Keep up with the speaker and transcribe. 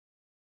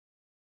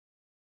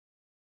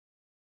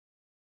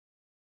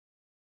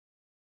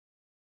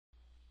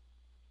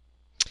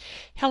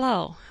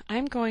Hello,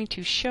 I'm going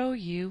to show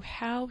you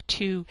how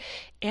to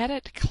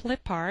edit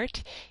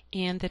Clipart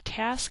in the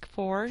Task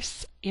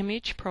Force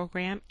image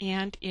program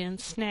and in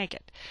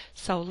Snagit.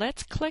 So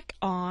let's click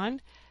on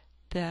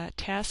the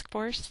Task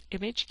Force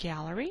image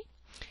gallery.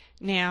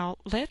 Now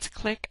let's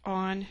click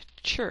on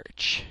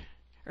church,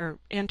 or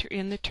enter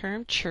in the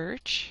term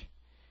church.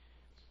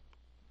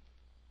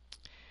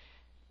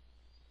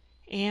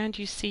 And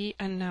you see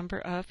a number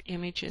of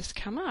images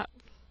come up.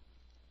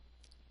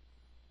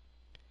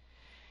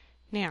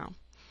 Now,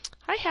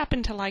 I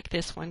happen to like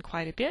this one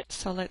quite a bit,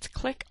 so let's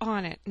click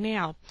on it.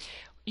 Now,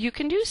 you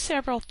can do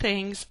several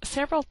things,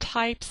 several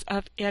types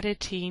of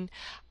editing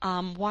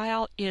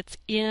while it's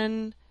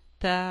in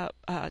the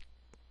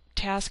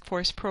Task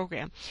Force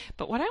program.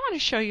 But what I want to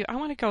show you, I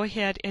want to go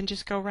ahead and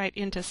just go right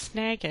into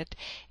Snagit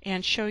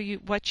and show you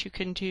what you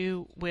can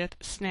do with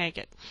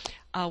Snagit.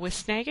 With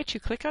Snagit, you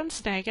click on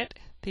Snagit,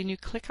 then you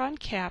click on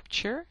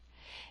Capture,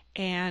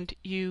 and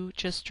you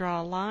just draw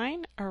a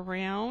line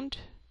around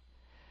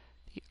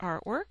the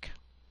artwork,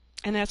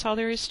 and that's all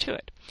there is to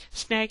it.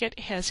 Snagit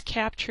has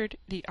captured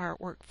the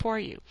artwork for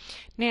you.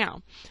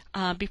 Now,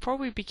 before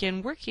we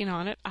begin working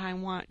on it, I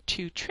want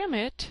to trim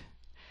it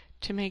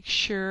to make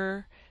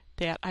sure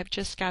that I've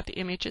just got the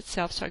image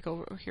itself. So I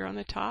go over here on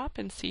the top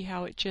and see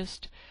how it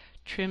just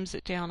trims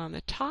it down on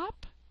the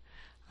top.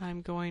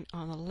 I'm going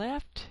on the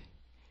left.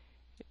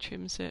 It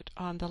trims it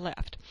on the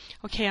left.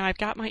 Okay, and I've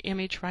got my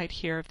image right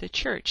here of the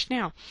church.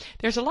 Now,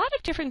 there's a lot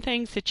of different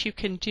things that you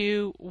can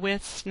do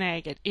with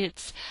Snagit.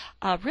 It's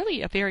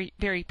really a very,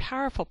 very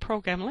powerful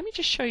program. Let me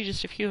just show you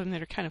just a few of them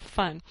that are kind of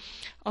fun.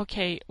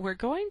 Okay, we're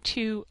going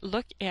to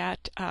look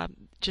at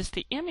just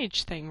the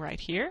image thing right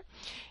here.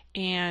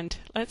 And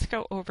let's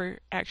go over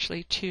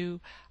actually to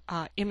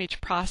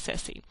image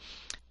processing.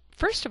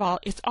 First of all,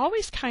 it's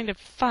always kind of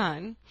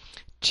fun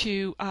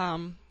to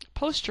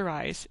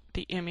posterize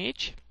the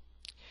image.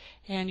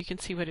 And you can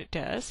see what it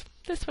does.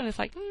 This one is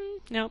like,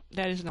 no,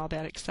 that isn't all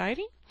that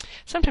exciting.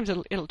 Sometimes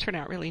it'll turn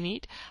out really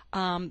neat.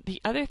 The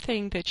other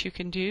thing that you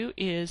can do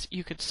is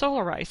you could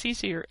solarize.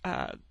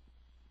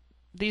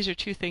 These are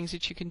two things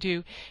that you can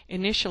do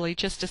initially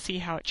just to see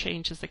how it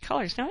changes the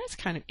colors. Now that's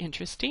kind of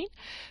interesting.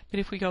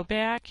 But if we go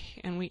back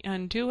and we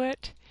undo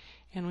it,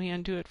 and we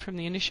undo it from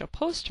the initial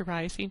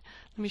posterizing,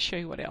 let me show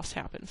you what else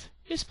happens.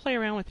 You just play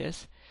around with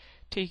this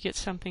till you get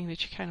something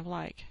that you kind of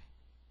like.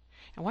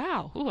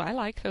 Wow, ooh, I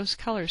like those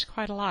colors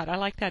quite a lot. I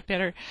like that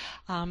better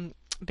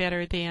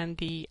better than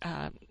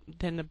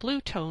the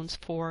blue tones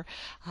for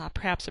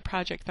perhaps a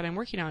project that I'm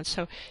working on.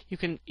 So you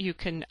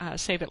can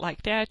save it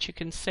like that. You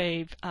can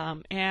save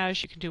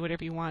as. You can do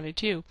whatever you want to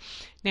do.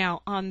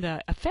 Now on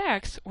the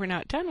effects, we're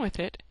not done with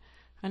it.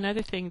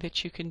 Another thing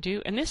that you can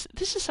do, and this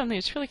is something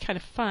that's really kind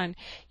of fun.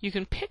 You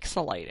can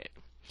pixelate it.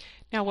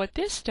 Now what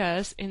this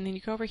does, and then you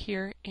go over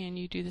here and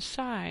you do the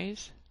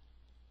size.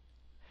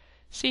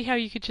 See how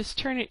you could just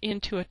turn it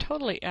into a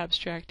totally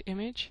abstract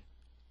image,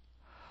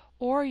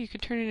 or you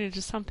could turn it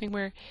into something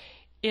where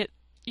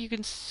you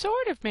can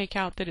sort of make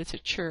out that it's a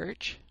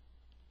church,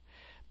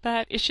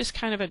 but it's just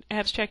kind of an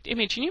abstract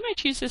image. And you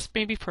might use this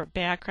maybe for a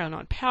background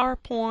on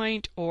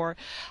PowerPoint or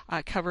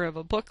a cover of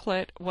a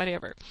booklet,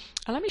 whatever.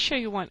 Let me show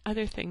you one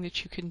other thing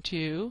that you can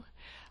do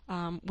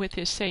with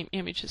this same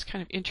image. It's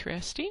kind of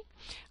interesting,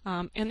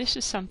 and this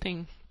is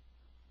something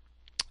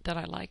that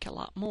I like a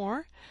lot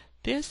more.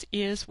 This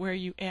is where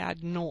you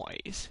add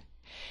noise.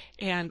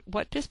 And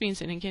what this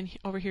means, and again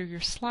over here your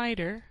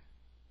slider,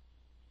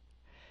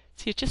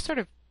 see it just sort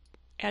of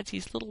adds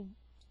these little,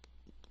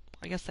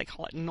 I guess they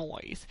call it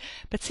noise.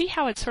 But see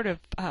how it sort of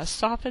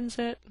softens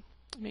it?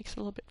 It makes it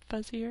a little bit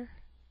fuzzier.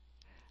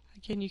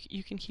 Again,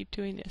 you can keep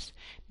doing this.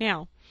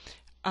 Now,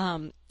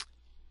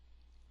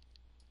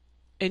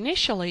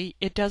 initially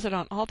it does it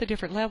on all the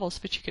different levels,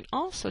 but you can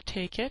also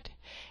take it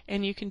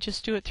and you can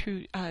just do it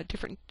through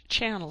different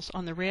channels.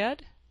 On the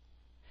red,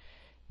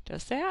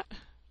 does that.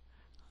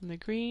 On the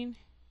green,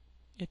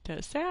 it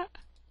does that.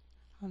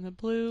 On the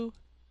blue,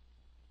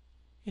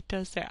 it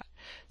does that.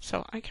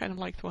 So I kind of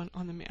like the one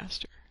on the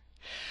master.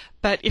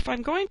 But if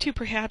I'm going to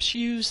perhaps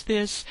use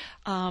this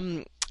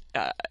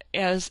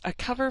as a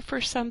cover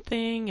for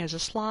something, as a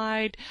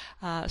slide,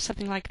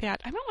 something like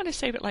that, I might want to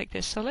save it like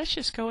this. So let's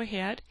just go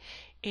ahead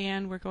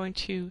and we're going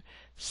to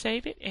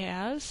save it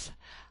as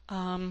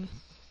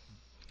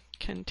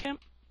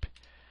Contempt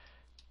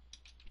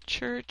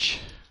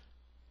Church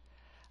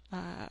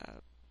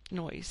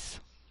noise.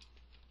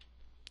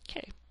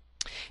 Okay.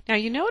 Now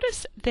you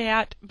notice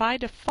that by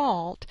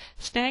default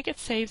Snagit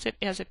saves it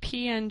as a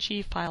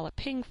PNG file, a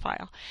PNG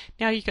file.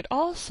 Now you could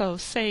also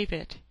save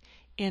it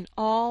in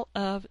all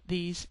of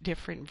these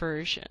different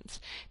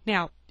versions.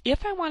 Now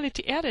if I wanted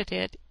to edit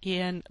it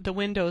in the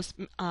Windows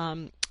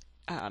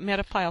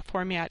meta file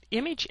format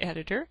image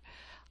editor,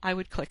 I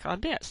would click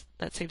on this.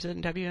 That saves it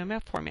in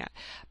WMF format.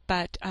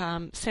 But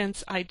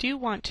since I do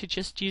want to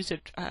just use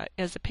it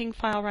as a PNG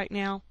file right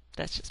now,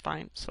 that's just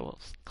fine. So we'll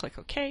click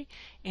OK,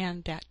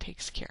 and that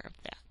takes care of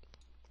that.